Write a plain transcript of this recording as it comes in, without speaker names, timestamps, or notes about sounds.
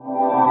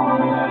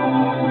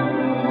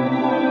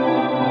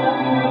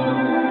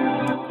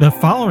The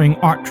following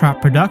Art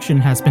Trap production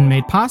has been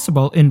made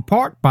possible in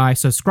part by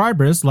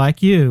subscribers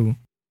like you.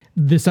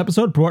 This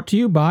episode brought to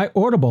you by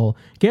Audible.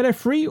 Get a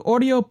free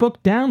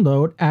audiobook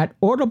download at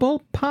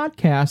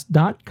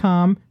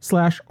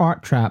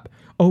audiblepodcast.com/arttrap.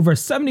 Over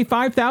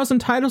 75,000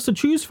 titles to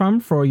choose from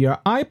for your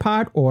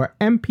iPod or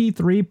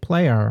MP3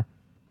 player.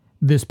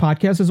 This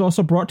podcast is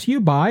also brought to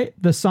you by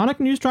the Sonic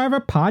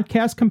Newsdriver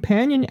Podcast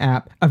Companion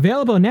app,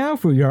 available now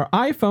for your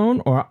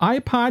iPhone or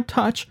iPod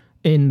Touch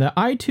in the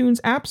iTunes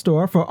App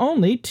Store for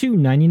only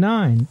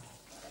 $2.99.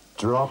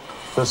 Drop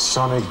the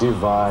sonic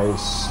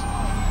device.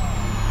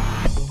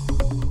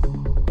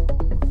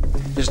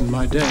 Isn't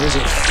my day, is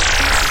it?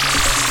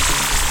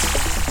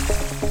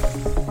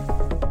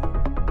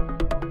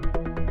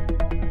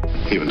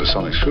 Even the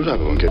sonic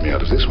screwdriver won't get me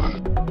out of this one.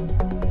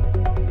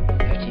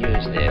 Have to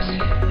use this.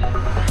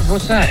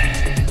 What's that?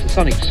 It's a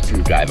sonic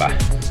screwdriver.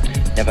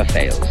 Never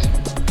fails.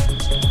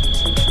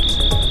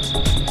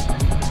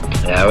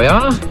 There we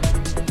are.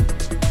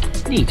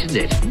 Neat,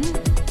 isn't it?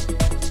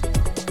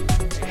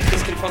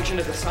 This can function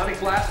as a sonic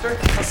blaster,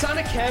 a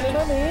sonic cannon,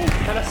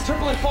 and a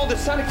triple and folded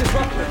sonic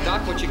disruptor.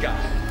 Doc, what you got?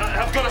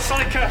 I've got a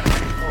sonic,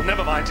 oh,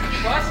 never mind.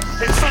 What?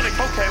 It's sonic,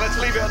 okay, let's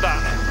leave it at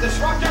that.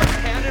 Disruptor,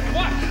 cannon,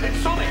 what?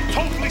 It's sonic,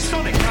 totally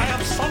sonic. I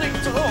am sonic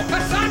to hook. A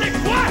sonic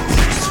what?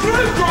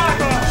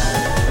 Screwdriver!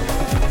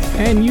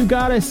 And you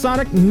got a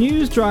Sonic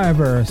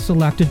Newsdriver,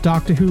 selected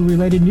Doctor Who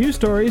related news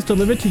stories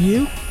delivered to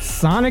you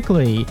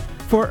sonically.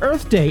 For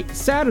Earth date,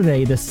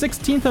 Saturday, the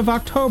 16th of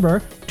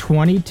October,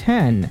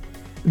 2010.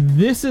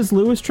 This is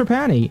Louis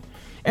Trapani,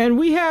 and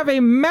we have a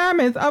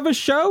mammoth of a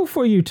show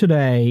for you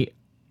today.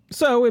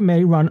 So it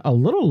may run a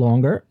little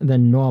longer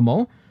than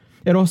normal.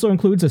 It also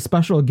includes a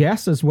special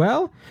guest as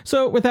well.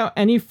 So without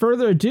any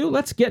further ado,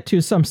 let's get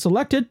to some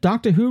selected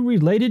Doctor Who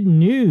related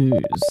news.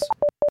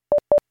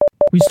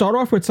 We start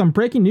off with some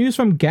breaking news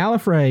from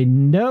Gallifrey.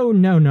 No,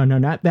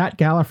 not that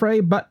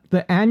Gallifrey, but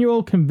the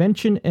annual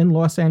convention in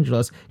Los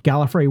Angeles.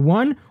 Gallifrey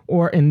 1,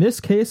 or in this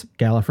case,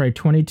 Gallifrey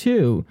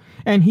 22.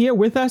 And here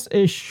with us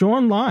is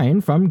Sean Lyon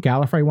from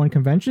Gallifrey 1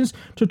 Conventions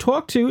to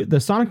talk to the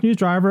Sonic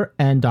Newsdriver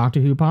and Doctor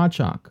Who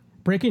Podshock.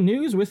 Breaking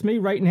news with me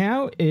right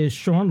now is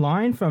Sean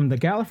Lyon from the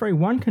Gallifrey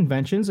 1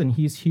 Conventions, and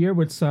he's here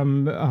with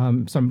some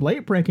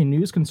late breaking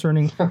news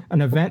concerning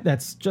an event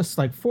that's just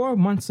like 4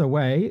 months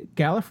away.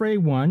 Gallifrey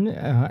 1,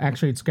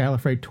 actually it's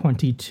Gallifrey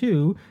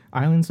 22,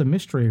 Islands of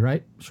Mystery,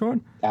 right,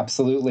 Sean?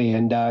 Absolutely,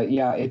 and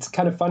yeah, it's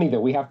kind of funny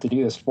that we have to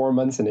do this 4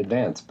 months in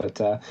advance,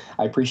 but I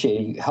appreciate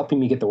you helping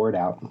me get the word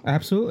out.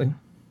 Absolutely.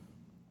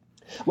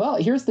 Well,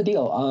 here's the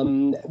deal.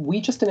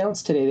 We just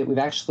announced today that we've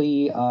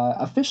actually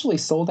officially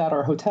sold out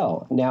our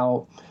hotel.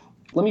 Now,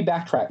 let me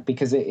backtrack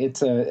because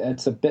it's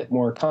a bit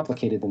more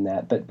complicated than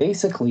that. But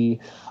basically,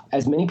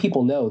 as many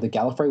people know, the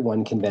Gallifrey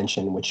 1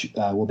 convention, which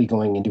will be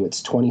going into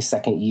its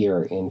 22nd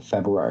year in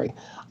February,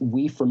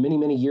 we, for many,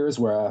 many years,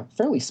 were a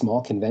fairly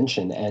small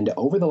convention. And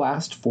over the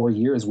last 4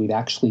 years, we've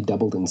actually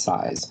doubled in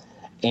size.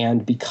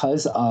 And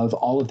because of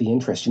all of the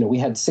interest, we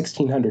had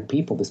 1,600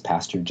 people this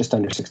past year, just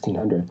under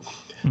 1,600.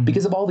 Mm-hmm.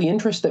 Because of all the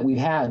interest that we've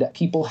had,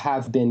 people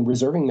have been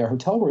reserving their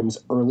hotel rooms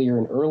earlier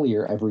and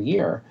earlier every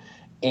year.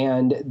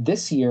 And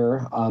this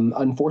year,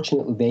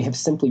 unfortunately, they have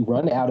simply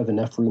run out of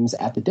enough rooms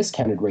at the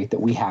discounted rate that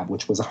we have,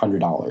 which was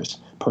 $100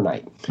 per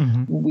night.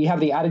 Mm-hmm. We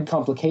have the added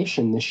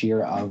complication this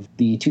year of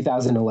the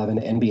 2011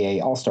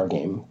 NBA All-Star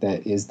Game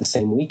that is the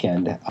same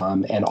weekend,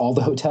 and all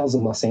the hotels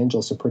in Los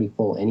Angeles are pretty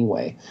full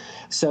anyway.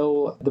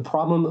 So the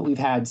problem that we've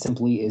had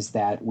simply is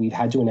that we've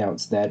had to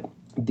announce that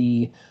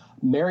the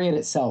Marriott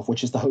itself,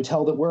 which is the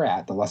hotel that we're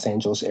at, the Los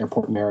Angeles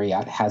Airport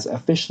Marriott, has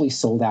officially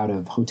sold out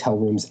of hotel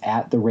rooms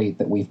at the rate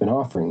that we've been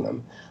offering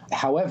them.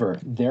 However,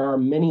 there are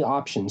many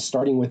options,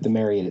 starting with the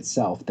Marriott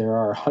itself. There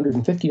are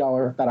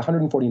 $150, about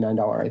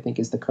 $149, I think,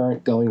 is the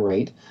current going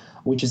rate,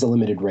 which is a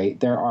limited rate.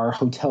 There are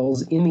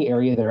hotels in the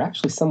area that are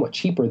actually somewhat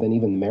cheaper than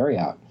even the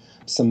Marriott.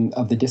 Some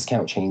of the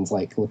discount chains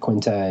like La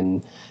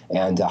Quinta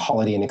and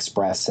Holiday Inn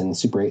Express and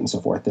Super 8 and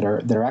so forth that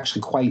are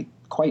actually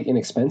quite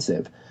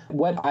inexpensive.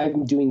 What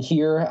I'm doing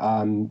here,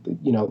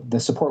 the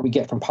support we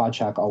get from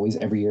Podshock always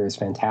every year is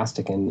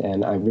fantastic,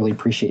 and I really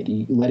appreciate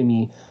you letting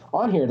me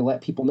on here to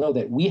let people know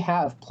that we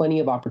have plenty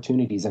of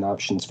opportunities and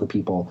options for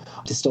people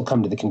to still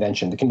come to the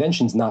convention. The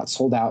convention's not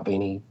sold out by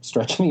any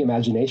stretch of the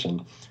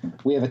imagination.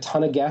 We have a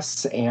ton of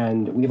guests,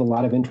 and we have a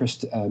lot of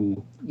interest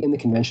in the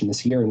convention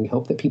this year, and we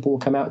hope that people will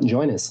come out and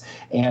join us.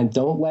 And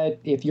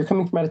if you're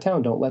coming from out of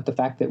town, don't let the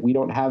fact that we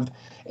don't have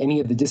any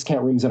of the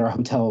discount rooms at our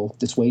hotel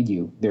dissuade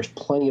you. There's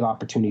plenty of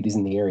opportunities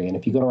in the area, and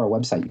if you go to our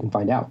website, you can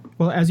find out.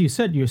 Well, as you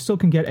said, you still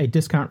can get a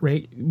discount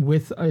rate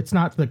with, it's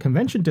not the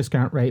convention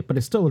discount rate, but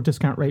it's still a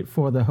discount rate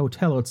for the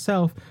hotel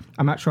itself.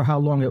 I'm not sure how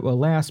long it will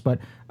last, but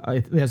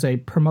there's a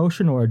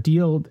promotion or a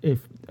deal, if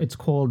it's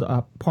called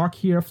Park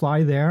Here,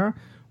 Fly There,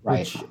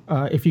 Right. Which,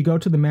 if you go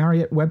to the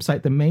Marriott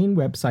website, the main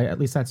website, at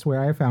least that's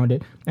where I found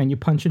it, and you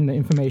punch in the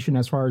information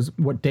as far as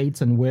what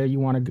dates and where you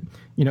want to,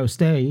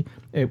 stay,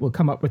 it will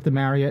come up with the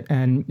Marriott.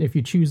 And if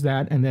you choose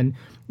that, and then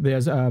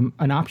there's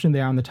an option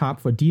there on the top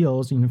for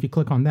deals. If you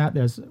click on that,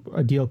 there's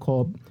a deal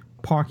called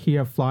park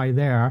here, fly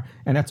there,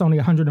 and that's only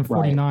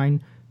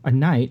 $149 a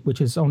night,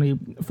 which is only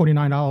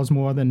 $49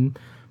 more than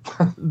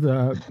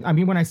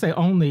when I say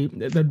only,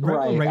 the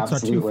regular rates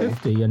absolutely. are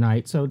 $250 a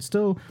night, so it's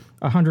still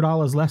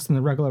 $100 less than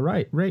the regular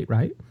rate,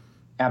 right?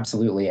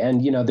 Absolutely.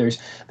 And, there's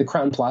the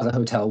Crown Plaza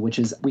Hotel, which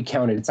is, we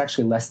counted, it's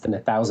actually less than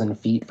 1,000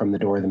 feet from the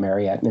door of the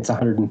Marriott, and it's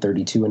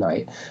 $132 a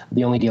night.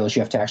 The only deal is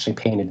you have to actually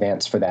pay in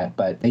advance for that,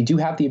 but they do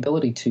have the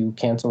ability to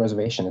cancel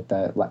reservation at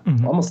the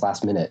almost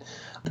last minute.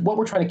 What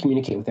we're trying to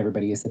communicate with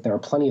everybody is that there are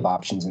plenty of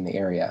options in the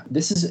area.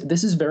 This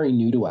is very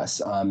new to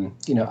us.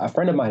 A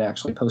friend of mine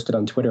actually posted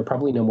on Twitter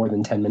probably no more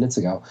than 10 minutes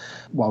ago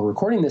while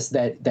recording this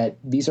that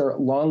these are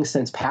long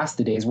since past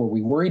the days where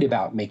we worried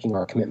about making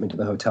our commitment to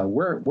the hotel.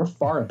 We're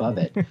far above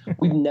it.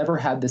 We've never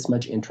had this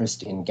much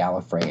interest in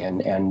Gallifrey,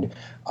 and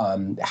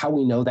how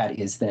we know that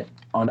is that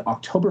on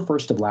October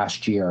 1st of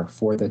last year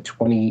for the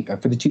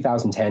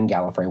 2010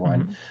 Gallifrey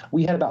one,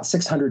 we had about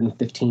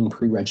 615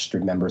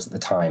 pre-registered members at the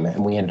time,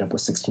 and we ended up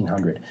with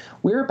 1,600.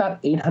 We're about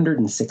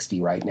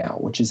 860 right now,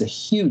 which is a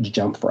huge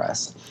jump for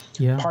us.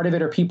 Yeah. Part of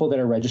it are people that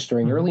are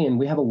registering early, and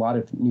we have a lot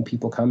of new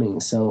people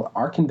coming. So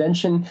our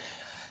convention,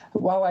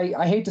 while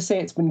I hate to say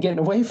it's been getting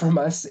away from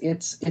us,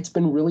 it's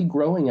been really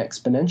growing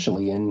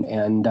exponentially,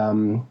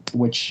 and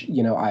which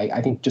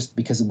I think just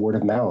because of word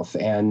of mouth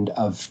and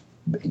of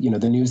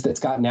the news that's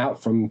gotten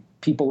out from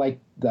people like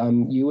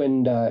you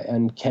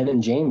and Ken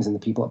and James and the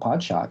people at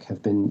Podshock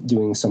have been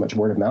doing so much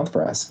word of mouth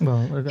for us.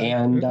 Well,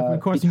 and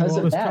causing you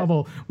all this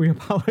trouble, we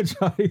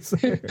apologize.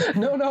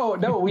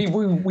 No,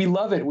 we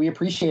love it, we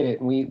appreciate it,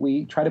 and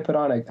we try to put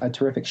on a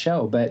terrific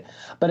show. But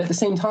at the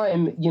same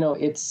time,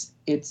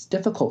 it's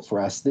difficult for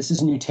us. This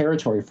is new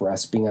territory for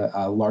us, being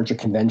a larger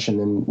convention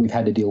than we've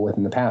had to deal with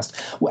in the past.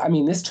 Well,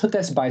 this took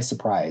us by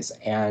surprise,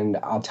 and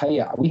I'll tell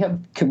you, we have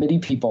committee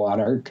people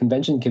on our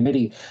convention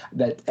committee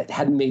that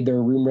hadn't made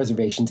their room reservations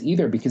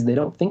either because they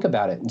don't think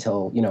about it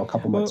until a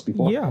couple months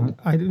before. Yeah,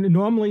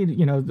 normally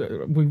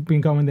we've been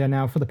going there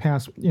now for the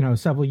past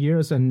several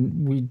years,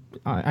 and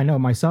I know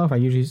myself, I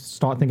usually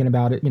start thinking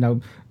about it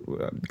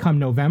come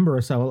November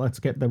or so. Let's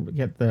get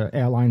the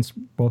airlines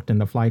booked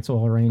and the flights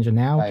all arranged, and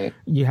now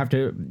you have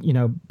to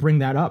bring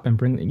that up and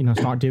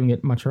start doing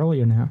it much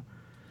earlier now.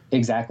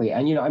 Exactly.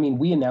 And,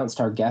 we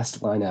announced our guest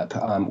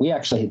lineup. We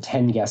actually had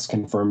 10 guests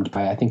confirmed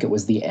by, I think it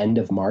was the end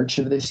of March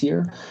of this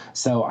year.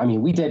 So,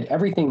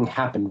 everything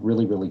happened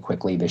really, really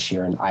quickly this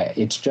year. And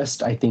it's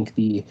just, I think,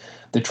 the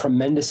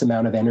tremendous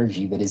amount of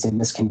energy that is in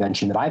this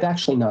convention that I've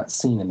actually not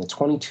seen in the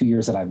 22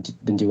 years that I've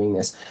been doing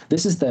this.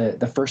 This is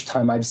the first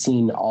time I've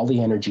seen all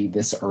the energy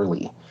this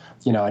early.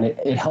 And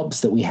it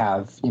helps that we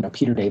have,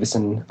 Peter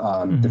Davison,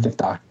 the Fifth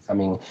Doctor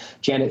coming,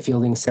 Janet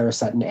Fielding, Sarah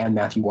Sutton, and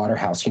Matthew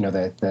Waterhouse,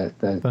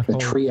 the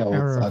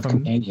trio of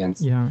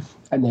companions. Yeah.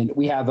 And then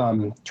we have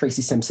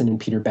Tracy Simpson and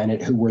Peter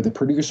Bennett, who were the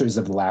producers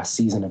of the last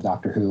season of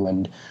Doctor Who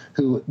and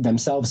who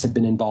themselves have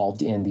been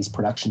involved in these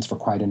productions for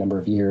quite a number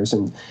of years.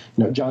 And,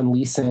 John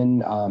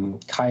Leeson,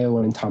 Kai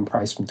Owen and Tom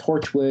Price from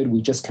Torchwood.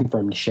 We just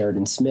confirmed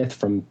Sheridan Smith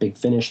from Big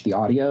Finish, the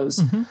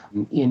audios.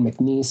 Ian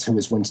McNeice, who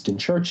is Winston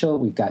Churchill.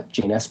 We've got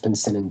Jane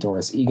Espenson and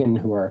Doris Egan,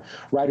 who are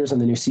writers on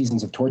the new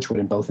seasons of Torchwood.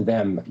 And both of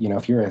them,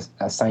 if you're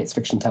a science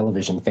fiction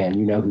television fan,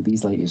 you know who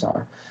these ladies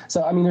are.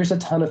 So, there's a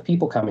ton of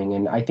people coming.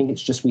 And I think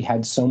it's just we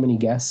had so many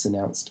guests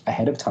announced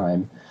ahead of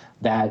time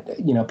that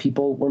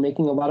people were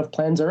making a lot of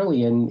plans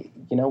early, and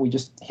we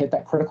just hit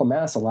that critical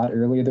mass a lot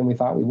earlier than we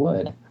thought we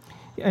would.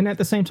 And at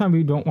the same time,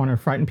 we don't want to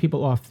frighten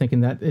people off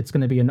thinking that it's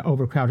going to be an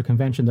overcrowded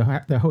convention.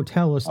 The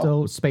hotel is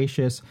still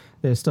spacious.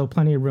 There's still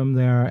plenty of room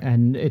there,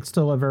 and it's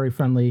still a very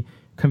friendly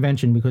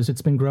convention because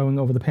it's been growing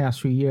over the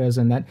past few years,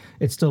 and that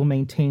it still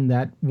maintained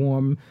that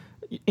warm,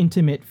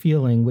 intimate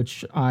feeling,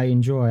 which I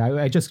enjoy.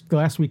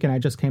 Last weekend I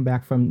just came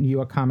back from New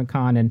York Comic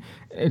Con, and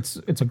it's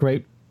a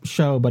great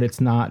show, but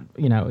it's not,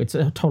 it's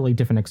a totally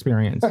different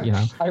experience,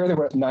 I heard there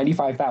were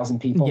 95,000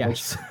 people.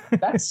 Yes. Which,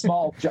 that's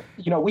small.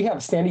 We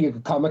have San Diego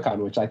Comic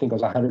Con, which I think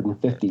was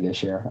 150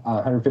 this year,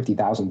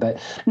 150,000.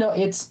 But no,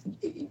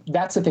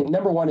 that's the thing.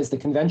 Number one is the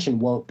convention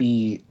won't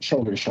be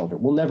shoulder to shoulder.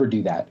 We'll never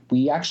do that.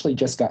 We actually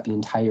just got the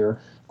entire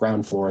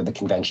ground floor of the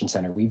convention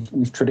center.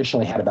 We've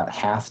traditionally had about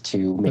half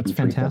to maybe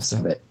 3/5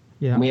 of it.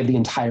 Yeah. And we have the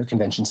entire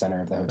convention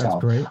center of the hotel.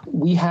 That's great.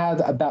 We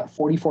have about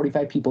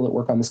 45 people that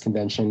work on this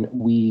convention.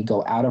 We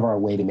go out of our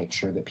way to make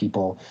sure that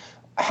people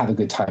have a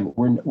good time.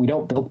 We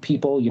don't bilk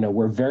people.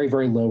 We're very,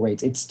 very low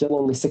rates. It's still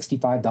only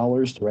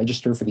 $65 to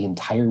register for the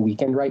entire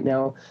weekend right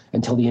now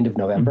until the end of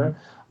November.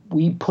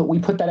 We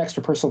put that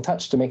extra personal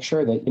touch to make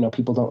sure that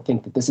people don't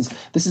think that this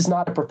is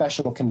not a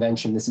professional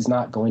convention. This is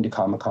not going to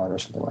Comic-Con or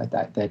something like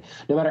that. That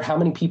no matter how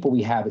many people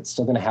we have, it's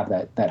still going to have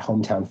that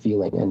hometown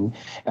feeling.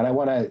 And I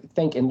want to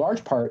thank in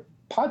large part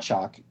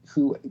Podshock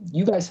who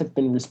you guys have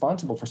been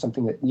responsible for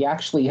something that we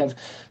actually have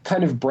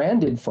kind of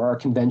branded for our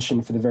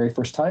convention for the very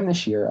first time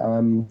this year.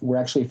 We're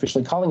actually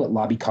officially calling it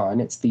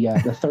LobbyCon. It's the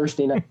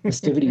Thursday night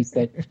festivities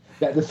that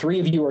the three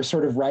of you are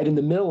sort of right in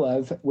the middle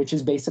of, which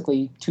is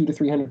basically 200 to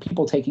 300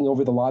 people taking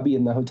over the lobby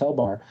in the hotel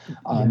bar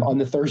on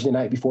the Thursday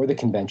night before the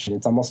convention.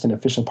 It's almost an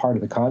official part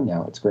of the con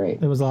now. It's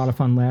great. It was a lot of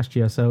fun last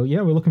year. So,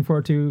 yeah, we're looking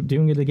forward to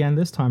doing it again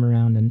this time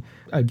around. And,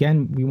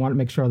 again, we want to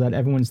make sure that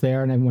everyone's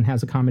there and everyone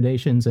has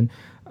accommodations and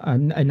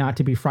not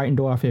to be frightened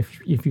off if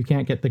you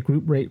can't get the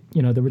group rate,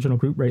 the original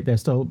group rate.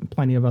 There's still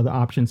plenty of other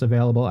options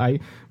available. I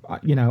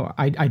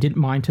didn't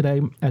mind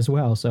today as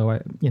well. So,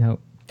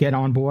 get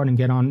on board and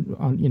get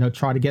on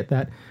try to get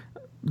that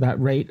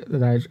rate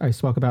that I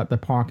spoke about, the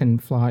park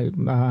and fly,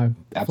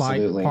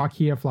 park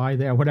here, fly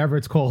there, whatever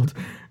it's called,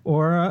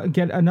 or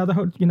get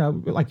another,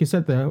 like you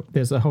said,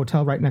 there's a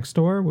hotel right next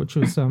door, which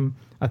was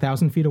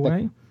 1,000 feet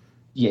away.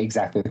 Yeah,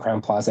 exactly. The Crown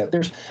Plaza.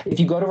 If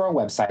you go to our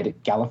website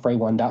at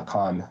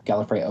gallifrey1.com,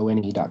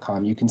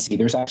 gallifreyone.com, you can see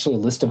there's actually a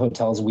list of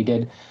hotels. We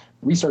did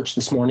research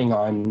this morning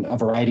on a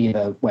variety of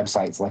the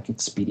websites like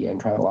Expedia and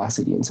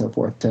Travelocity and so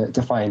forth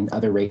to find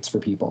other rates for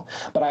people.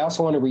 But I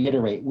also want to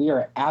reiterate, we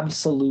are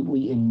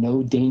absolutely in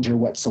no danger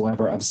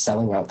whatsoever of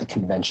selling out the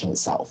convention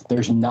itself.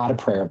 There's not a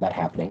prayer of that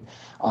happening.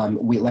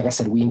 Like I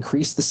said, we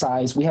increased the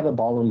size. We have a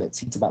ballroom that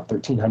seats about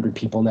 1,300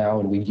 people now,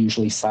 and we've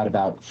usually sat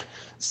about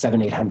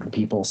 700-800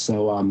 people.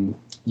 So,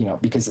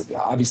 because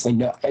obviously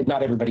not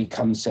everybody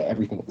comes to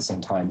everything at the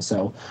same time.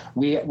 So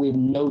we have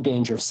no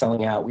danger of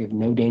selling out. We have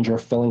no danger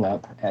of filling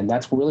up. And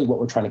that's really what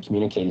we're trying to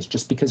communicate, is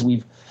just because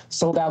we've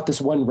sold out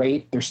this one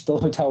rate, there's still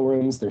hotel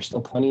rooms, there's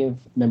still plenty of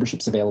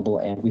memberships available,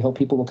 and we hope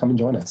people will come and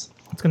join us.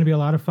 It's going to be a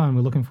lot of fun.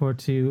 I'm looking forward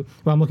to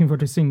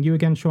seeing you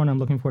again, Sean. I'm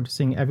looking forward to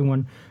seeing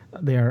everyone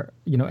there,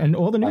 and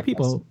all the new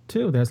people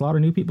too. There's a lot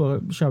of new people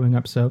showing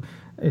up. So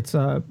it's,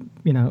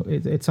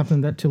 it's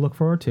something to look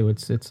forward to.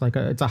 It's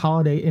a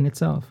holiday in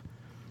itself.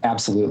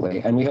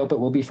 Absolutely. And we hope it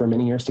will be for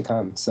many years to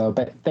come. So,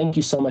 but thank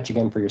you so much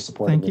again for your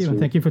support. Thank you. And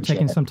thank you for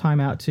taking some time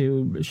out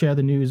to share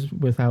the news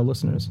with our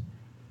listeners.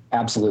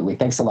 Absolutely.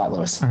 Thanks a lot,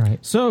 Louis. All right.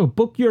 So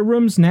book your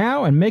rooms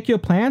now and make your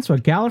plans for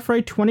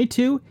Gallifrey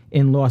 22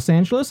 in Los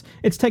Angeles.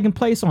 It's taking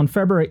place on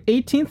February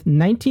 18th,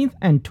 19th,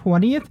 and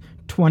 20th,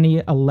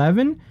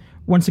 2011.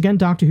 Once again,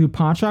 Doctor Who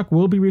Podshock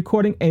will be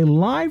recording a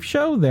live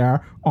show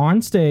there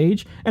on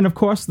stage. And of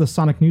course, the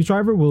Sonic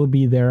Newsdriver will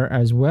be there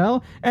as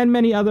well. And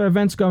many other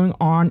events going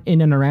on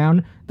in and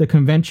around the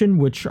convention,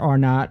 which are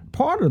not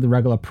part of the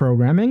regular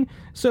programming.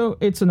 So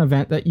it's an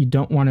event that you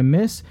don't want to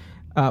miss.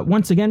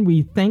 Once again,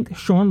 we thank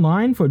Sean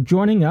Line for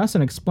joining us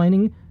and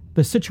explaining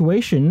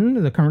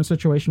the current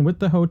situation with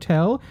the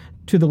hotel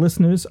to the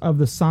listeners of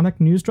the Sonic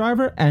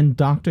Newsdriver and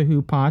Doctor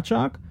Who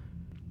Podshock.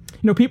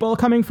 People are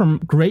coming from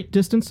great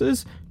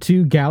distances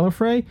to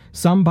Gallifrey,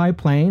 some by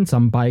plane,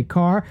 some by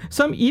car,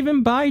 some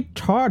even by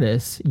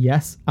TARDIS.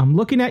 Yes, I'm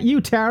looking at you,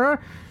 Tara.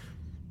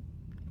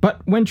 But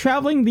when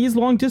traveling these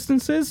long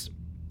distances,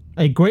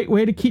 a great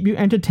way to keep you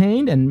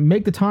entertained and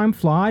make the time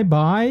fly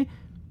by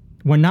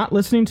when not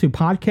listening to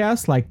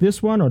podcasts like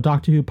this one or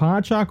Doctor Who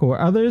Podshock or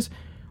others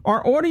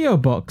are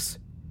audiobooks.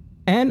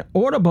 And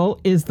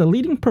Audible is the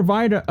leading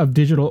provider of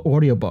digital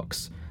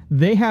audiobooks.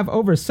 They have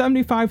over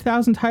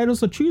 75,000 titles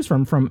to choose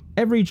from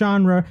every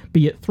genre,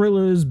 be it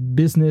thrillers,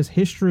 business,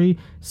 history,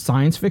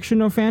 science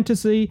fiction or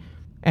fantasy,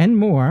 and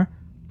more.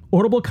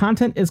 Audible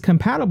content is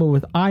compatible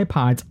with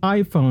iPods,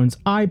 iPhones,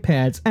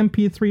 iPads,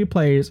 MP3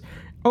 players,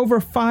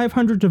 over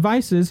 500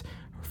 devices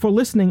for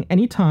listening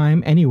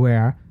anytime,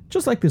 anywhere,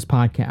 just like this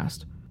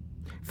podcast.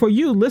 For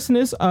you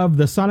listeners of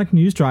the Sonic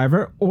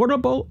Newsdriver,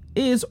 Audible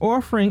is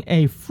offering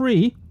a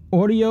free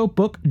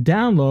audiobook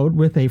download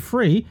with a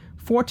free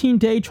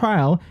 14-day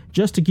trial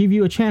just to give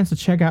you a chance to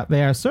check out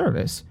their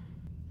service.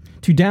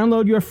 To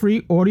download your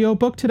free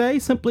audiobook today,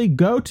 simply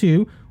go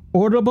to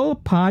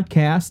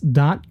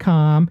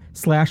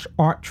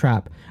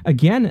audiblepodcast.com/arttrap.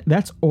 Again,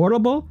 that's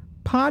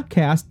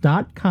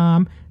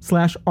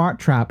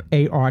audiblepodcast.com/arttrap,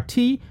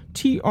 ARTTRAP,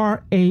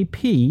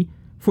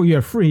 for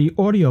your free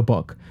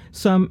audiobook.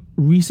 Some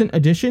recent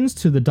additions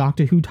to the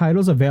Doctor Who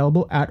titles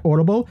available at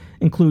Audible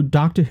include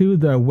Doctor Who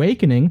The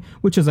Awakening,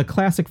 which is a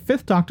classic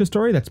 5th Doctor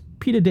story. That's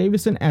Peter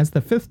Davison as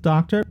the 5th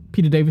Doctor.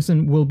 Peter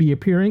Davison will be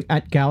appearing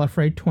at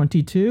Gallifrey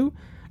 22.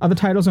 Other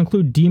titles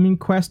include Demon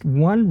Quest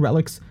 1,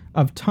 Relics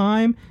of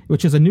Time,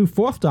 which is a new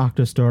 4th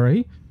Doctor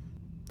story,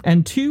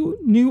 and 2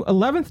 new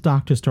 11th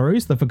Doctor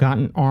stories, The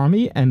Forgotten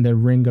Army and The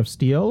Ring of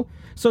Steel.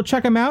 So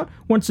check them out.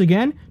 Once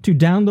again, to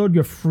download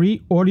your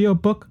free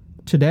audiobook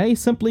today,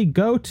 simply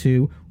go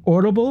to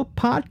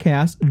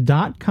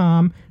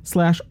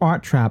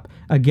audiblepodcast.com/arttrap.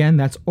 Again,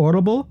 that's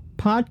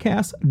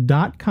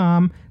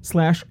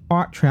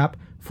audiblepodcast.com/arttrap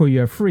for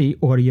your free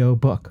audio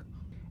book.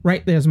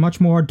 Right, there's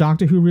much more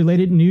Doctor Who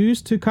related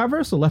news to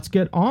cover, so let's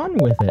get on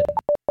with it.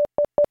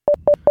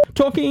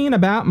 Talking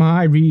about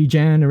my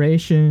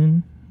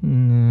regeneration.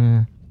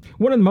 One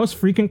of the most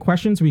frequent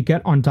questions we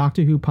get on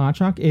Doctor Who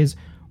Podshock is,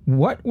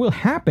 what will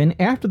happen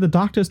after the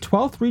Doctor's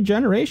 12th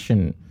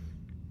regeneration?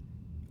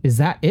 Is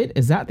that it?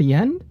 Is that the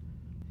end?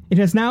 It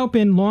has now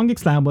been long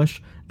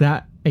established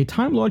that a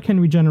Time Lord can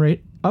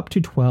regenerate up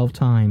to 12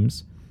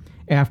 times.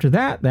 After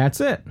that, that's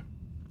it.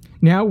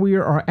 Now we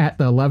are at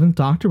the 11th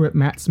Doctor with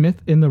Matt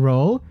Smith in the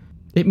role.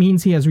 It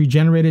means he has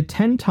regenerated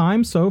 10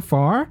 times so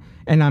far,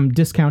 and I'm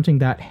discounting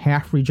that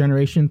half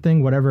regeneration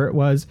thing, whatever it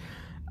was,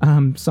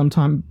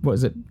 sometime,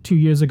 2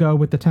 years ago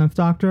with the 10th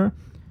Doctor.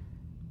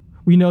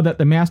 We know that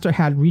the Master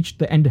had reached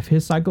the end of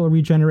his cycle of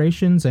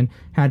regenerations and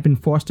had been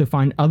forced to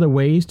find other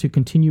ways to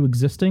continue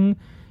existing.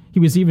 He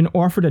was even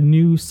offered a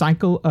new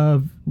cycle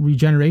of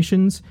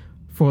regenerations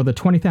for the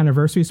 20th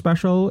anniversary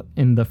special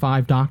in the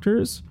 5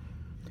 Doctors.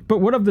 But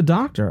what of the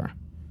Doctor?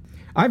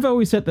 I've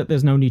always said that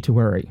there's no need to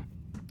worry.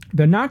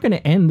 They're not going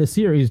to end the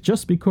series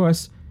just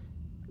because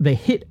they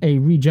hit a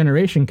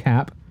regeneration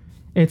cap.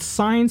 It's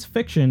science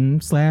fiction /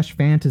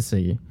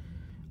 fantasy.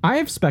 I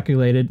have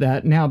speculated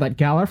that now that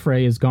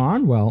Gallifrey is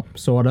gone, well,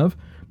 sort of,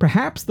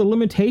 perhaps the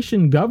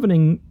limitation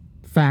governing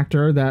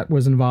factor that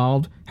was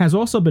involved has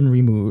also been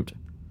removed.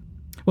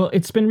 Well,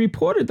 it's been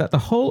reported that the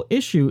whole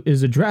issue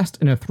is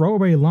addressed in a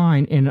throwaway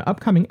line in an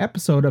upcoming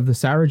episode of the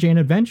Sarah Jane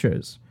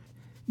Adventures.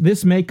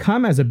 This may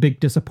come as a big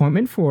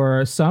disappointment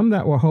for some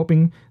that were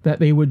hoping that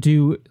they would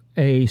do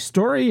a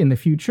story in the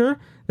future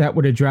that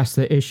would address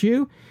the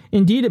issue.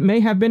 Indeed, it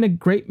may have been a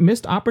great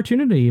missed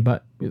opportunity,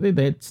 but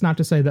it's not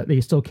to say that they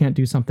still can't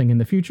do something in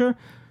the future.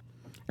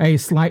 A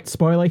slight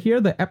spoiler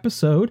here, the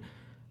episode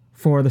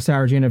for the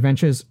Sarah Jane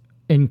Adventures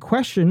in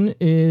question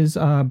is,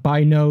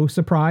 by no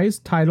surprise,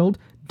 titled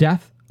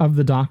Death of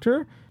the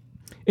Doctor,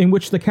 in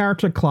which the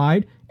character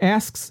Clyde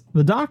asks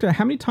the Doctor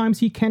how many times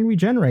he can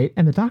regenerate,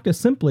 and the Doctor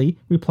simply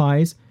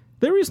replies,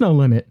 "There is no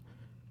limit."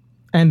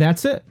 And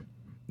that's it.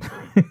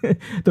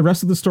 The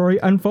rest of the story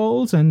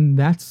unfolds, and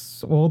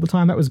that's all the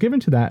time that was given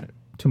to that,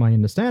 to my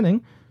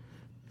understanding.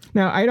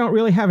 Now, I don't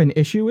really have an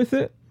issue with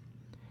it.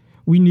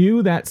 We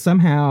knew that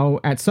somehow,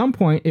 at some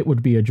point, it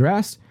would be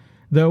addressed,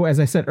 though, as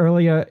I said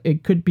earlier,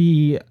 it could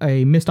be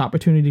a missed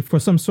opportunity for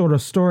some sort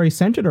of story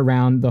centered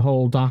around the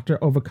whole Doctor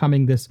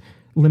overcoming this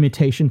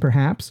limitation,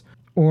 perhaps.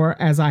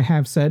 Or, as I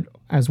have said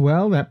as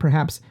well, that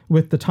perhaps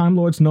with the Time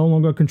Lords no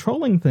longer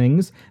controlling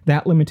things,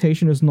 that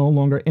limitation is no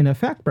longer in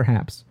effect,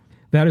 perhaps.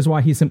 That is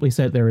why he simply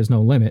said there is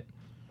no limit.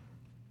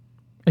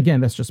 Again,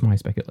 that's just my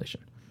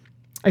speculation.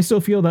 I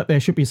still feel that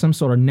there should be some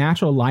sort of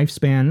natural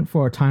lifespan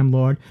for a Time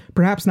Lord,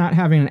 perhaps not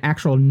having an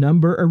actual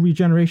number of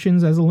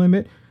regenerations as a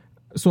limit,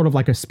 sort of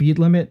like a speed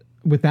limit.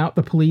 Without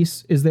the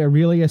police, is there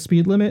really a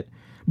speed limit?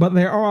 But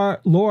there are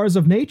laws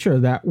of nature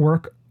that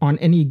work on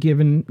any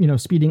given,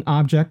 speeding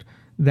object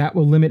that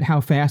will limit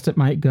how fast it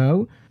might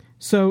go.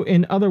 So,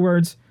 in other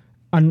words,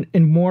 an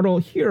immortal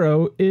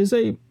hero is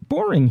a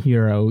boring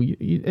hero.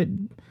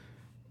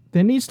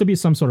 There needs to be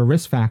some sort of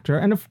risk factor.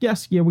 And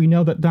we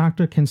know that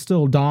Doctor can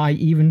still die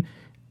even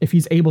if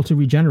he's able to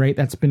regenerate.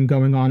 That's been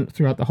going on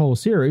throughout the whole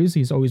series.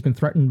 He's always been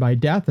threatened by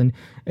death, and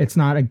it's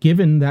not a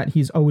given that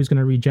he's always going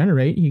to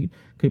regenerate. He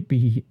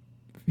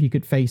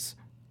could face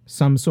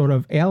some sort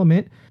of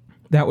ailment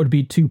that would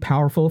be too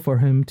powerful for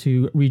him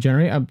to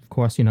regenerate. Of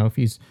course, if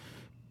he's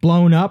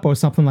blown up or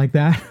something like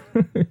that.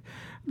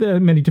 There are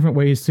many different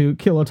ways to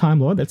kill a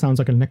Time Lord. That sounds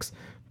like a next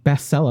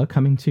bestseller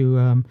coming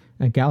to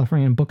a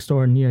Gallifreyan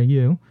bookstore near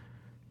you.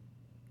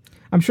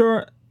 I'm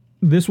sure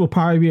this will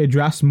probably be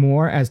addressed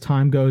more as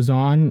time goes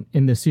on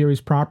in the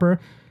series proper.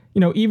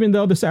 Even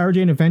though the Sarah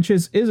Jane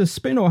Adventures is a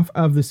spin-off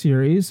of the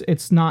series,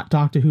 it's not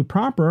Doctor Who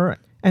proper,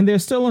 and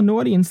there's still an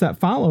audience that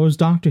follows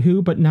Doctor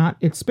Who, but not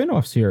its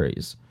spin-off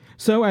series.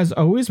 So, as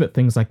always with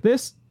things like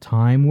this,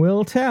 time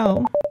will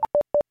tell.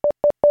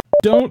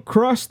 Don't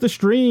cross the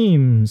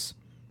streams!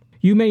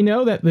 You may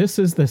know that this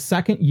is the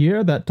second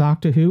year that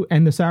Doctor Who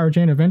and the Sarah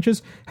Jane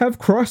Adventures have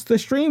crossed the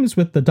streams,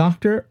 with the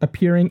Doctor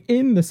appearing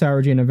in the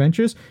Sarah Jane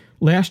Adventures.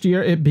 Last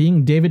year it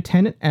being David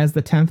Tennant as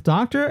the 10th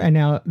Doctor, and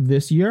now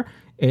this year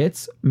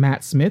it's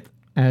Matt Smith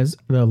as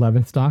the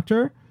 11th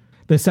Doctor.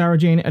 The Sarah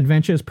Jane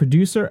Adventures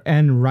producer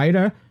and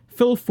writer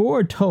Phil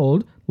Ford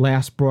told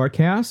last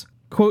broadcast,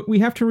 quote, "We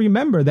have to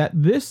remember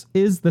that this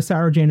is the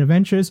Sarah Jane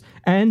Adventures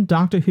and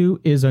Doctor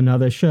Who is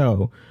another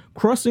show.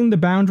 Crossing the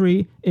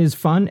boundary is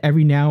fun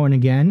every now and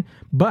again,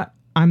 but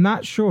I'm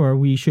not sure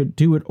we should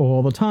do it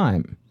all the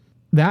time."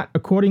 That,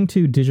 according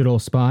to Digital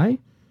Spy.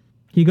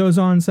 He goes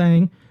on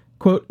saying,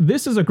 quote,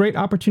 "This is a great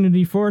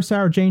opportunity for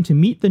Sarah Jane to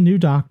meet the new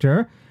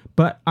Doctor,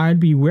 but I'd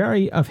be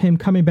wary of him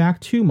coming back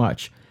too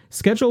much.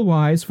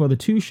 Schedule-wise, for the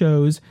two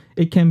shows,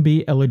 it can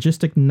be a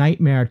logistic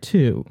nightmare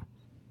too."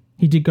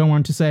 He did go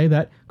on to say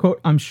that, quote,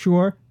 "I'm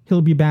sure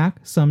he'll be back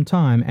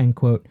sometime," end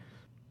quote.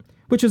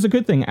 Which is a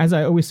good thing. As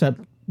I always said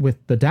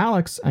with the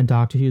Daleks and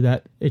Doctor Who,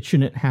 that it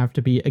shouldn't have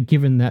to be a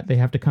given that they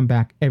have to come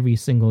back every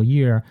single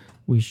year.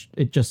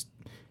 It just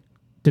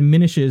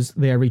diminishes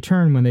their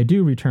return when they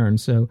do return.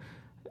 So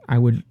I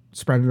would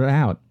spread it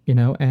out,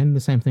 and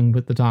the same thing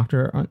with the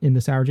Doctor in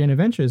the Sarah Jane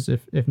Adventures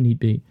if need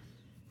be.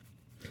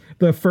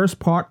 The first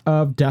part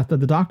of Death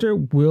of the Doctor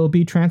will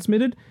be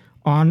transmitted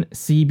on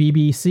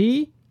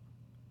CBBC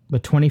the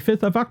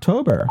 25th of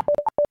October.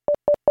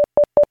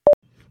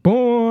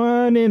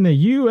 Born in the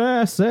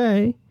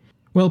USA.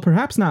 Well,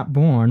 perhaps not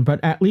born, but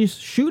at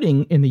least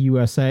shooting in the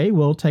USA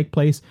will take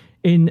place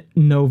in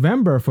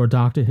November for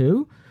Doctor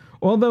Who,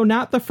 although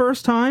not the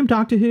first time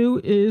Doctor Who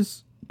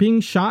is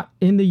being shot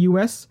in the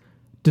US,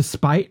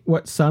 despite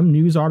what some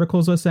news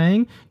articles are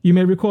saying. You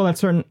may recall that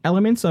certain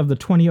elements of the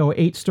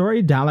 2008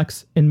 story,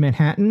 Daleks in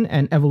Manhattan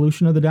and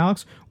Evolution of the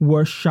Daleks,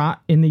 were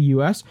shot in the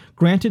US.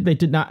 Granted, they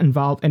did not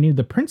involve any of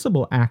the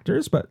principal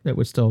actors, but it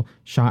was still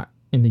shot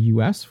in the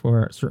US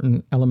for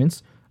certain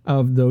elements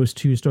of those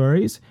two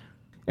stories.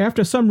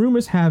 After some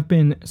rumors have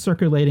been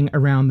circulating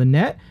around the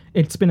net,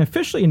 it's been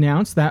officially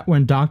announced that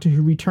when Doctor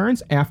Who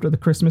returns after the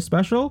Christmas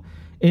special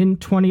in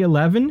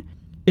 2011,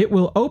 it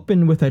will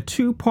open with a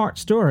 2-part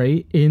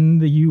story in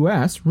the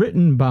US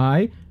written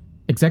by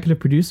executive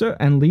producer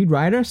and lead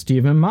writer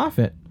Stephen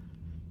Moffat.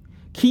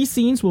 Key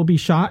scenes will be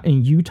shot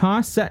in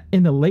Utah set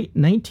in the late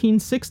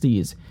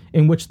 1960s,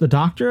 in which the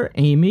Doctor,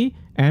 Amy,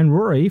 and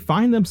Rory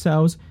find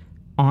themselves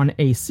on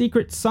a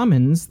secret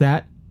summons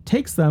that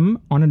takes them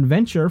on an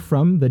adventure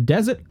from the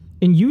desert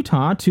in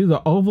Utah to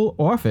the Oval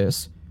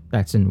Office.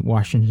 That's in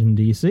Washington,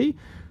 D.C.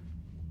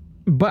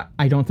 But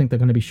I don't think they're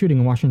going to be shooting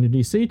in Washington,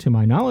 D.C., to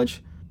my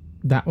knowledge.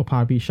 That will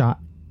probably be shot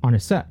on a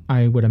set,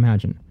 I would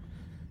imagine.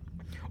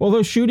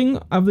 Although shooting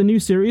of the new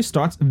series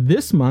starts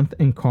this month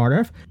in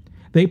Cardiff,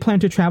 they plan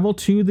to travel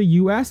to the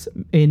U.S.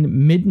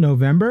 in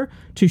mid-November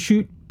to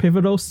shoot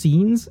pivotal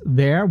scenes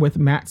there with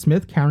Matt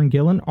Smith, Karen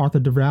Gillan, Arthur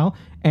Devell,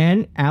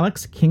 and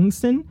Alex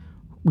Kingston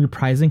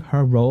reprising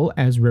her role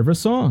as River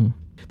Song.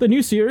 The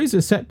new series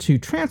is set to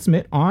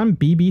transmit on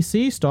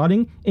BBC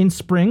starting in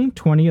spring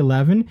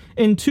 2011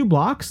 in 2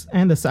 blocks,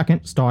 and the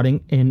second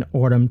starting in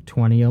autumn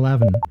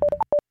 2011.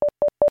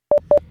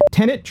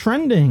 Tennant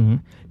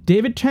trending.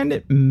 David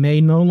Tennant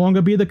may no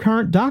longer be the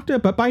current Doctor,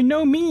 but by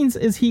no means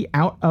is he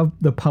out of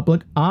the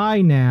public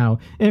eye now.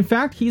 In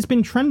fact, he's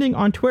been trending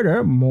on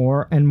Twitter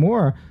more and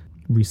more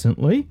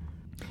recently.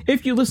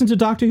 If you listen to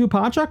Doctor Who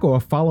Podchuck or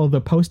follow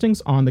the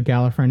postings on the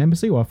Gallifreyan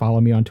Embassy or follow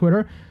me on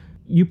Twitter,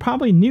 you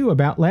probably knew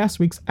about last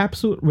week's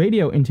Absolute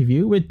Radio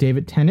interview with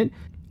David Tennant,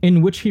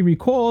 in which he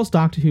recalls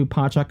Doctor Who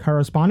Podchuck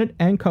correspondent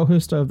and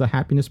co-host of the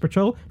Happiness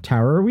Patrol,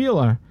 Tara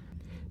Wheeler.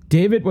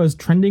 David was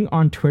trending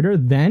on Twitter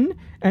then,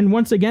 and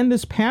once again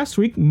this past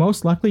week,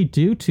 most likely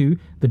due to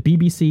the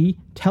BBC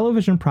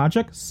television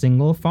project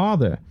Single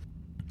Father.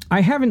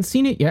 I haven't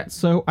seen it yet,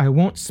 so I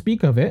won't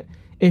speak of it.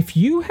 If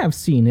you have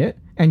seen it,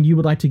 and you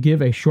would like to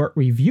give a short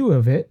review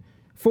of it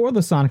for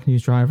the Sonic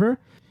Newsdriver,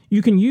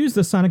 you can use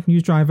the Sonic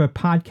Newsdriver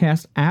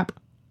podcast app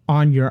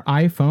on your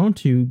iPhone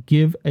to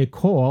give a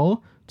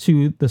call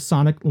to the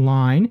Sonic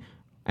line.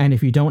 And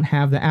if you don't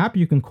have the app,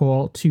 you can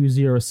call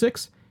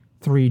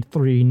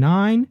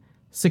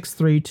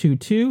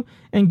 206-339-6322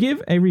 and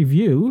give a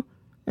review,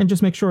 and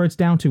just make sure it's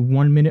down to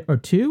 1 minute or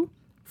 2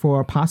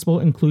 for possible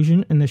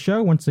inclusion in the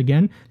show. Once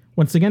again,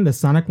 the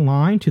Sonic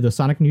line to the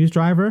Sonic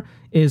Newsdriver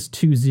is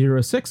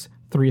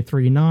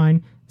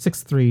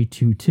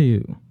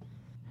 206-339-6322.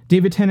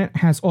 David Tennant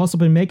has also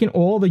been making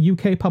all the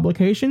UK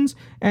publications,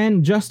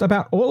 and just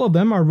about all of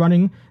them are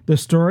running the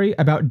story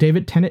about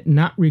David Tennant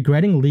not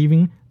regretting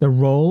leaving the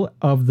role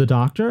of the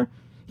Doctor.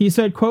 He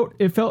said, quote,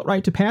 "It felt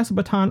right to pass the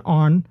baton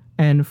on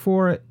and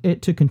for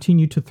it to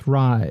continue to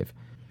thrive.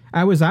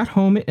 I was at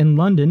home in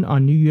London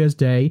on New Year's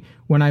Day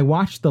when I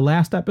watched the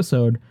last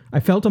episode. I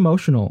felt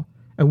emotional,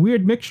 a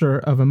weird mixture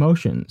of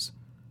emotions.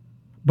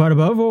 But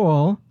above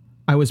all,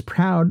 I was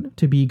proud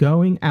to be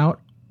going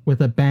out with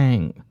a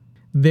bang.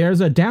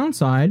 There's a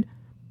downside,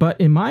 but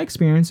in my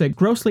experience, it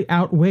grossly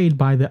outweighed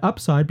by the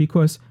upside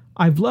because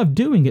I've loved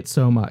doing it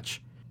so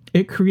much.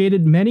 It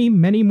created many,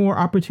 many more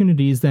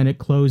opportunities than it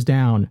closed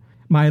down.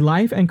 My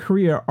life and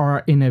career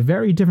are in a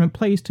very different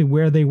place to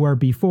where they were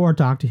before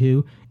Doctor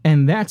Who,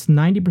 and that's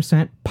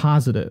 90%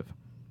 positive.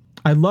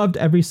 I loved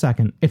every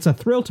second. It's a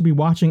thrill to be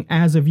watching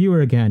as a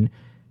viewer again.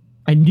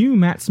 I knew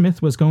Matt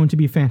Smith was going to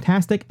be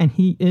fantastic, and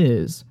he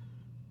is.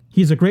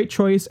 He's a great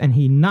choice, and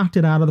he knocked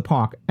it out of the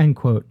park," end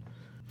quote.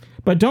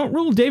 But don't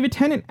rule David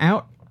Tennant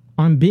out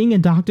on being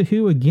in Doctor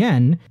Who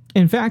again.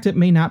 In fact, it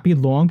may not be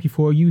long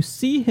before you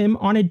see him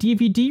on a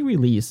DVD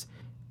release.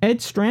 Ed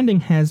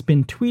Stranding has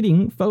been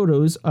tweeting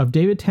photos of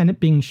David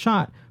Tennant being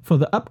shot for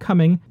the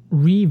upcoming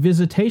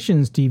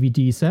Revisitations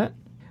DVD set.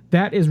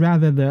 That is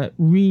rather the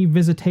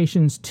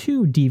Revisitations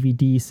 2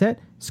 DVD set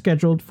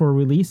scheduled for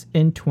release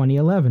in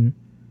 2011.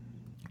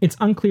 It's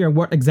unclear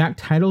what exact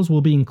titles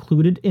will be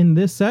included in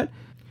this set,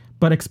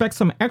 but expect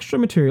some extra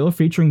material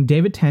featuring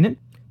David Tennant.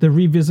 The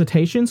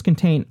Revisitations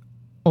contain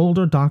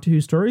older Doctor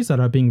Who stories that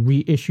are being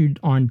reissued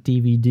on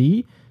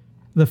DVD.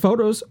 The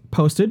photos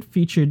posted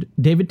featured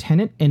David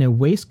Tennant in a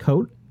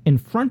waistcoat in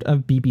front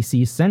of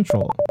BBC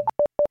Central.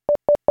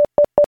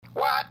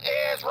 What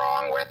is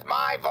wrong with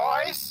my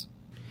voice?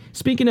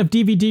 Speaking of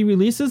DVD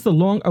releases, the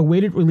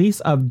long-awaited release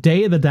of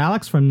Day of the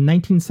Daleks from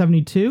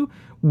 1972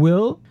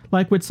 will,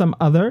 like with some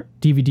other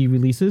DVD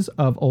releases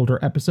of older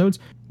episodes,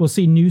 will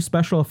see new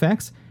special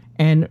effects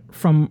and,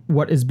 from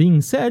what is being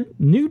said,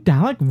 new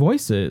Dalek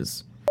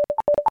voices.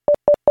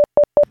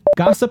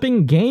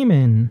 Gossiping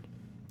Gaming.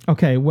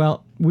 Okay,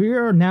 well, we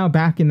are now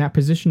back in that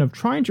position of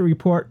trying to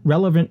report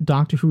relevant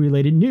Doctor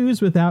Who-related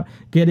news without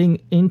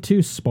getting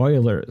into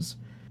spoilers.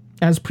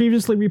 As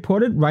previously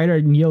reported,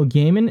 writer Neil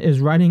Gaiman is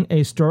writing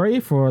a story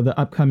for the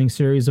upcoming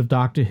series of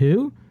Doctor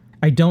Who.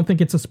 I don't think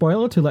it's a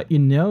spoiler to let you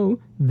know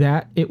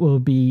that it will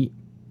be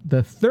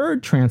the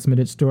third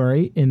transmitted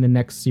story in the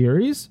next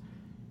series.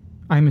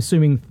 I'm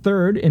assuming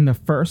third in the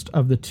first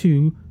of the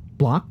 2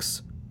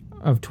 blocks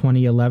of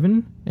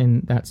 2011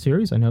 in that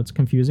series. I know it's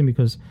confusing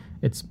because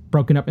it's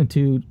broken up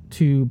into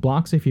 2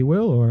 blocks, if you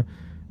will, or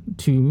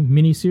 2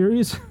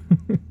 mini-series.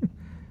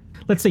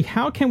 Let's see,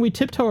 how can we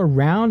tiptoe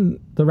around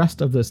the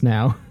rest of this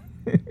now?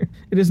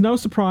 It is no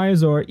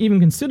surprise or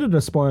even considered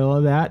a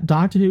spoiler that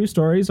Doctor Who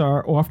stories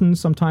are often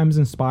sometimes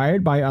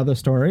inspired by other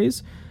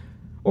stories,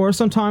 or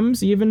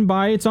sometimes even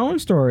by its own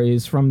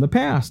stories from the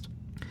past.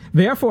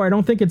 Therefore, I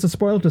don't think it's a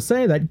spoiler to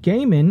say that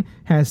Gaiman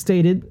has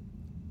stated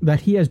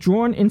that he has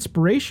drawn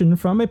inspiration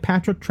from a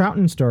Patrick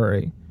Troughton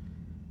story.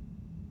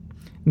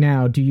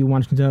 Now, do you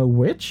want to know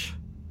which?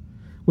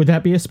 Would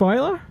that be a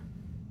spoiler?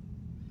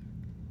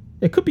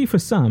 It could be for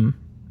some.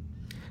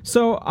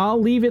 So I'll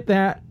leave it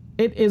that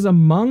it is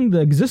among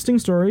the existing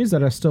stories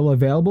that are still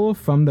available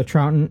from the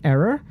Troughton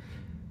era.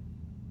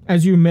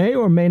 As you may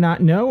or may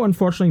not know,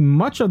 unfortunately,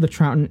 much of the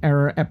Troughton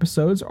era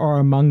episodes are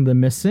among the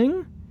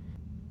missing,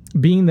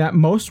 being that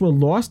most were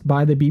lost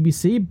by the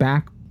BBC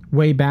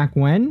way back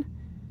when.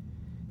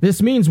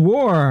 This means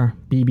war,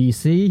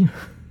 BBC.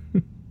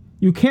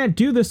 You can't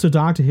do this to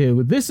Doctor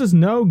Who. This is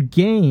no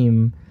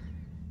game.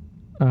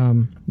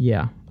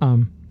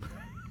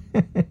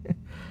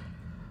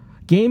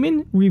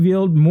 Gaiman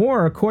revealed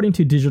more, according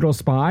to Digital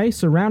Spy,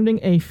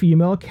 surrounding a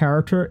female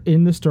character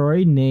in the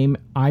story named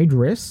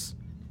Idris,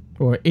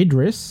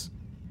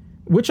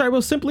 which I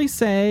will simply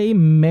say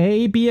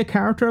may be a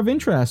character of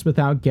interest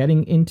without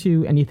getting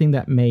into anything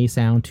that may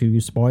sound too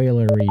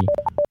spoilery.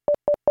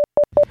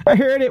 I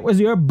heard it was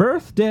your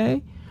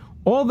birthday.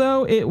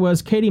 Although it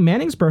was Katie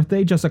Manning's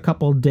birthday just a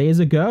couple days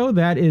ago,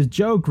 that is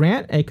Jo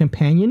Grant, a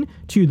companion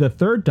to the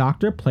Third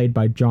Doctor, played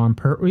by John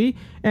Pertwee,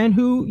 and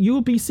who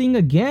you'll be seeing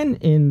again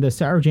in the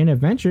Sarah Jane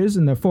Adventures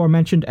in the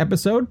aforementioned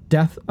episode,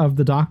 Death of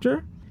the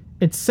Doctor.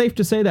 It's safe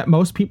to say that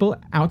most people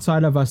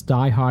outside of us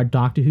die-hard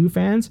Doctor Who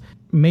fans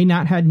may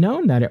not have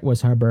known that it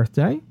was her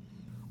birthday.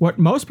 What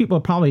most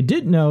people probably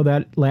did know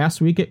that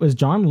last week it was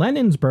John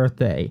Lennon's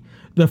birthday.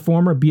 The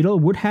former Beatle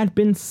would have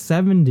been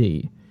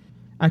 70.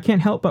 I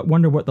can't help but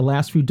wonder what the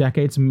last few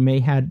decades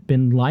may have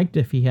been like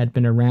if he had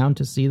been around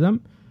to see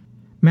them.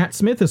 Matt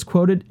Smith is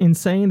quoted in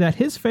saying that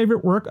his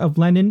favorite work of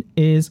Lennon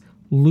is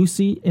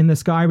Lucy in the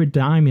Sky with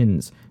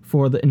Diamonds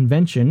for the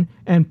invention,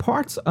 and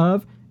parts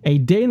of A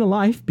Day in the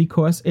Life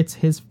because it's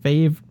his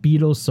fave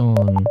Beatles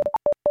song.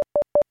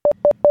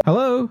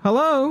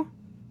 Hello?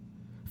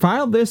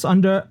 Filed this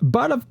under,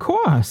 but of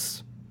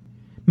course.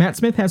 Matt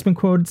Smith has been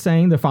quoted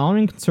saying the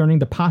following concerning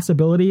the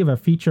possibility of a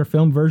feature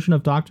film version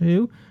of Doctor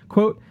Who,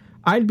 quote,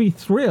 I'd be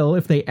thrilled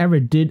if they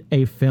ever did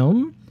a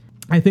film.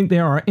 I think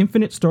there are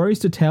infinite stories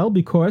to tell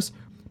because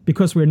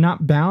we're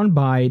not bound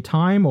by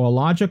time or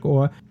logic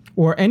or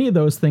any of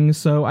those things,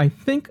 so I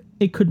think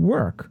it could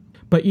work.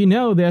 But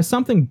there's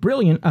something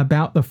brilliant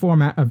about the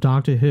format of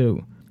Doctor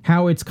Who,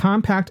 how it's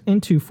compact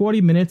into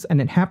 40 minutes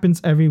and it happens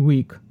every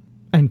week,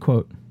 end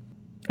quote.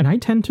 And I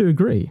tend to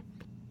agree.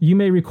 You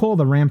may recall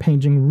the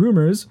rampaging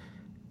rumors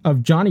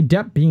of Johnny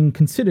Depp being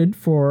considered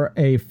for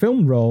a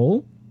film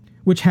role,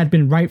 which had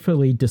been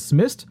rightfully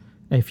dismissed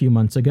a few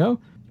months ago.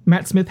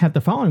 Matt Smith had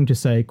the following to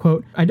say,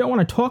 quote, I don't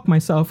want to talk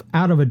myself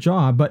out of a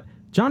job, but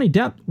Johnny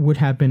Depp would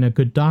have been a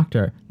good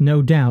doctor,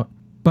 no doubt.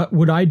 But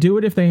would I do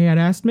it if they had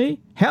asked me?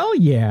 Hell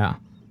yeah!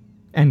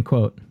 End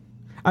quote.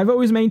 I've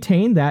always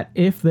maintained that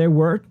if there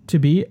were to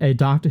be a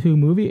Doctor Who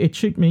movie, it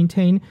should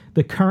maintain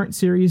the current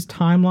series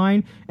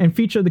timeline and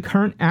feature the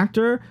current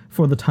actor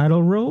for the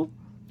title role.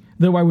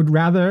 Though I would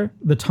rather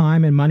the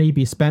time and money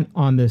be spent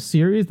on the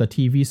series, the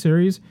TV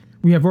series.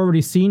 We have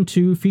already seen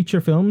 2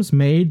 feature films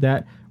made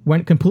that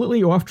went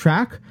completely off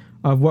track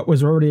of what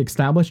was already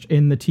established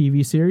in the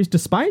TV series,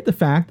 despite the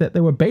fact that they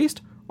were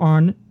based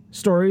on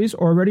stories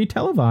already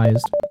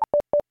televised.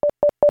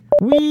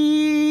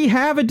 We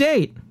have a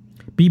date.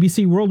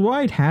 BBC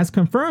Worldwide has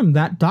confirmed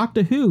that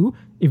Doctor Who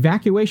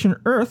Evacuation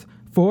Earth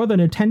for the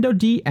Nintendo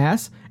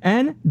DS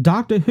and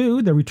Doctor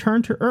Who The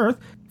Return to Earth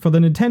for the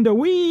Nintendo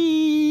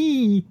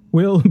Wii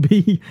will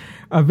be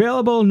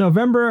available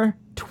November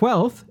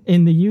 12th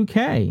in the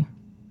UK.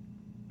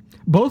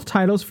 Both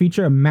titles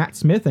feature Matt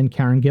Smith and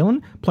Karen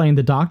Gillan playing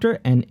the Doctor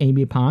and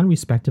Amy Pond,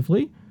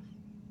 respectively.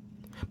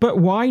 But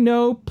why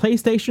no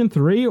PlayStation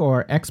 3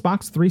 or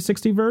Xbox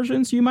 360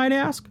 versions, you might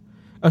ask?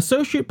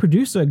 Associate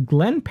producer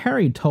Glenn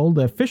Perry told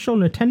the official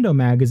Nintendo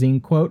magazine,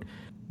 quote,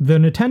 the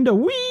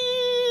Nintendo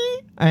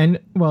Wii, and,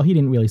 well, he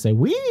didn't really say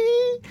Wii,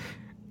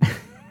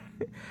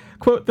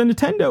 quote, the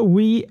Nintendo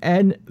Wii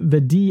and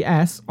the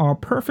DS are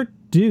perfect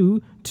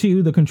due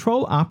to the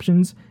control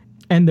options,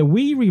 and the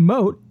Wii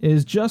remote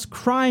is just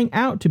crying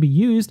out to be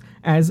used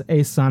as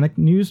a sonic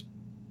news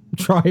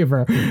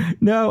driver.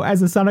 No,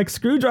 as a sonic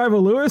screwdriver,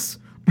 Lewis.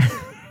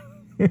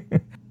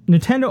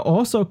 Nintendo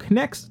also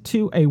connects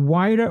to a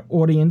wider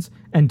audience,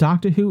 and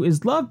Doctor Who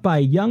is loved by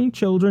young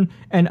children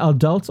and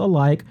adults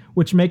alike,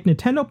 which make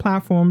Nintendo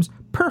platforms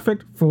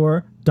perfect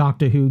for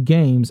Doctor Who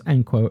games,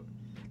 end quote.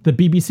 The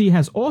BBC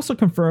has also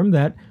confirmed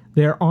that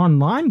their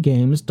online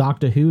games,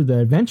 Doctor Who The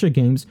Adventure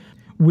Games,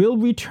 will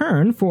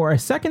return for a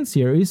second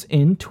series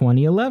in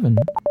 2011.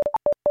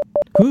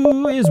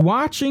 Who is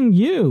watching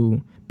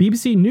you?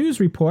 BBC News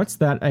reports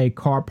that a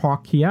car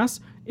park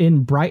kiosk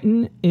in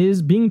Brighton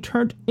is being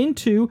turned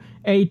into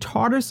a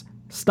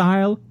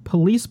TARDIS-style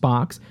police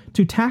box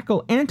to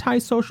tackle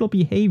antisocial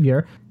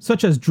behavior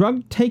such as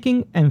drug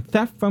taking and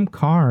theft from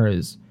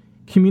cars.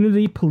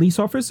 Community police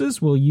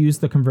officers will use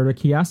the converter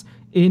kiosk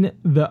in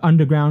the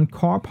underground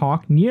car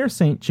park near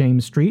St.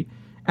 James Street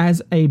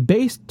as a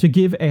base to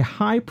give a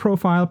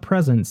high-profile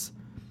presence.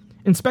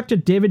 Inspector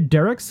David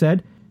Derrick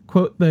said,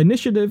 quote, "The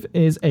initiative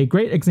is a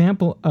great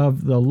example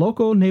of the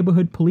local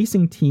neighborhood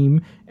policing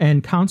team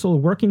and council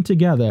working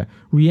together,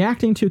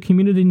 reacting to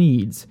community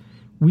needs.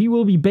 We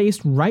will be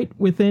based right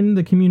within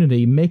the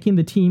community, making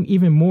the team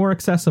even more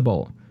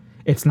accessible.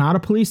 It's not a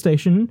police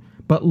station,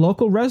 but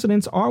local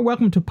residents are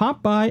welcome to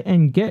pop by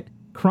and get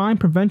crime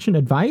prevention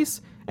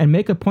advice and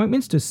make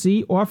appointments to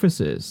see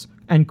officers,"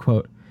 end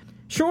quote.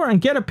 Sure,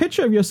 and get a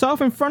picture of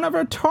yourself in front of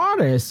a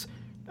TARDIS.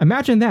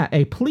 Imagine that,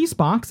 a police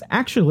box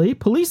actually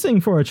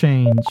policing for a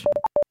change.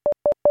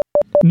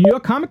 New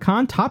York Comic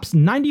Con tops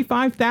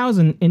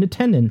 95,000 in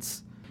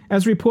attendance.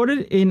 As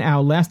reported in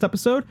our last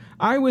episode,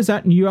 I was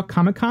at New York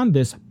Comic Con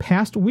this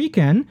past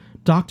weekend.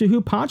 Doctor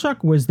Who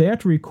Pochak was there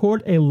to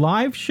record a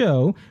live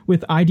show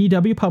with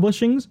IDW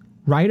Publishing's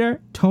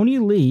writer Tony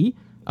Lee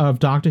of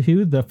Doctor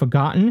Who The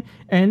Forgotten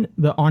and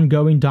the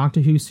ongoing Doctor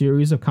Who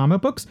series of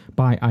comic books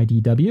by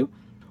IDW.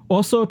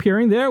 Also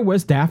appearing there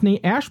was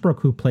Daphne Ashbrook,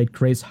 who played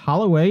Grace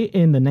Holloway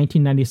in the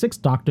 1996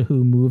 Doctor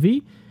Who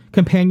movie,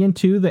 companion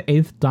to the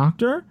Eighth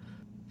Doctor.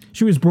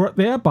 She was brought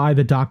there by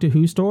the Doctor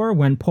Who store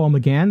when Paul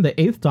McGann,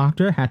 the Eighth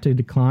Doctor, had to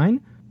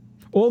decline.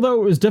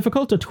 Although it was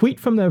difficult to tweet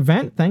from the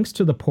event thanks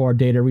to the poor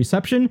data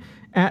reception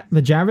at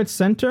the Javits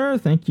Center,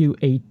 thank you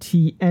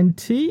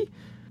AT&T.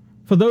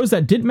 For those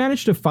that did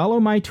manage to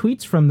follow my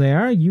tweets from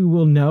there, you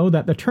will know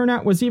that the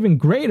turnout was even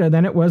greater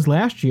than it was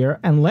last year,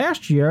 and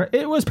last year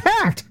it was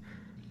packed!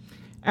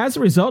 As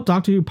a result,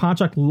 Doctor Who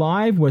Pochak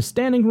Live was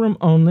standing room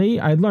only.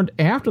 I learned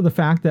after the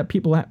fact that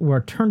people were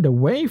turned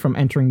away from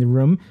entering the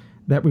room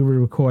that we were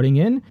recording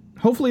in.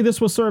 Hopefully this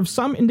will serve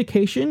some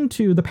indication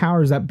to the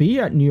powers that be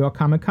at New York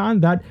Comic Con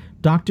that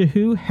Doctor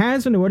Who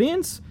has an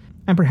audience,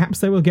 and perhaps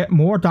they will get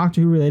more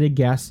Doctor Who related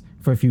guests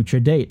for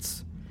future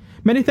dates.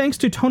 Many thanks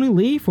to Tony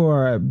Lee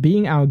for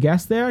being our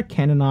guest there.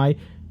 Ken and I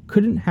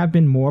couldn't have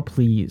been more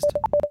pleased.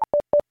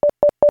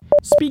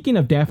 Speaking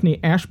of Daphne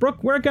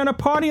Ashbrook, we're gonna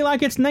party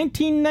like it's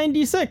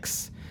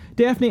 1996.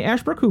 Daphne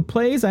Ashbrook, who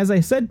plays, as I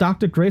said,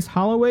 Dr. Grace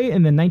Holloway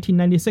in the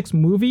 1996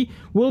 movie,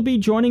 will be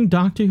joining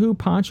Doctor Who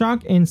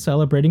Pochak in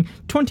celebrating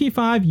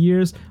 25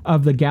 years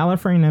of the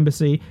Gallifreyan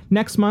Embassy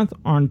next month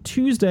on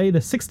Tuesday, the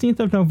 16th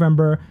of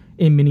November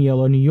in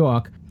Mineola, New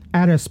York,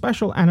 at a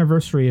special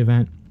anniversary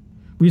event.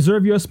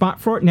 Reserve your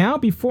spot for it now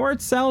before it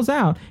sells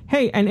out.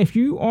 Hey, and if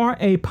you are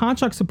a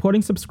Pochak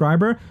supporting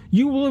subscriber,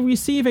 you will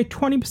receive a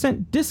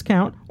 20%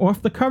 discount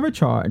off the cover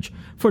charge.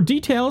 For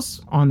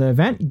details on the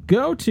event,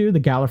 go to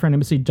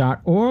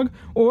thegallifreyanembassy.org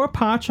or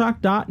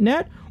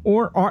pochak.net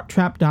or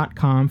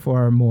arttrap.com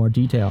for more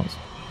details.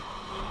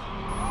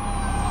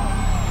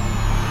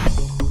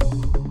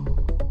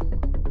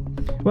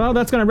 Well,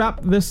 that's going to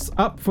wrap this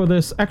up for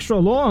this extra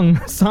long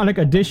Sonic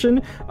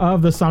edition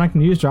of the Sonic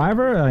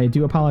Newsdriver. I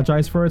do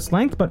apologize for its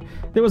length, but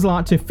there was a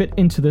lot to fit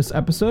into this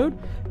episode.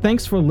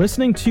 Thanks for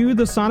listening to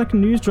the Sonic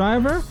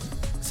Newsdriver.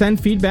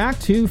 Send feedback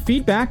to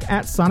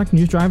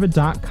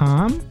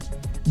feedback@sonicnewsdriver.com.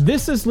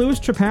 This is Louis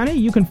Trapani.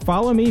 You can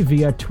follow me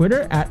via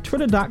Twitter at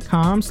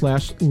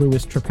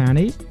twitter.com/Louis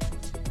Trapani.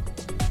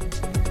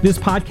 This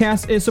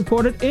podcast is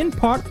supported in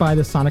part by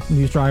the Sonic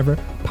Newsdriver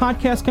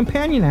Podcast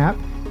Companion app,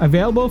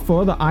 available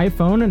for the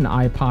iPhone and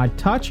iPod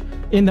Touch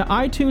in the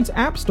iTunes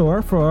App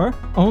Store for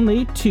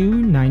only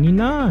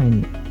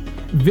 $2.99.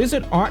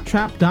 Visit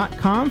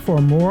arttrap.com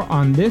for more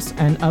on this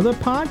and other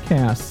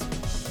podcasts.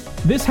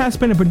 This has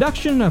been a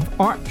production of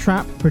Art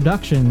Trap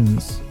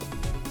Productions.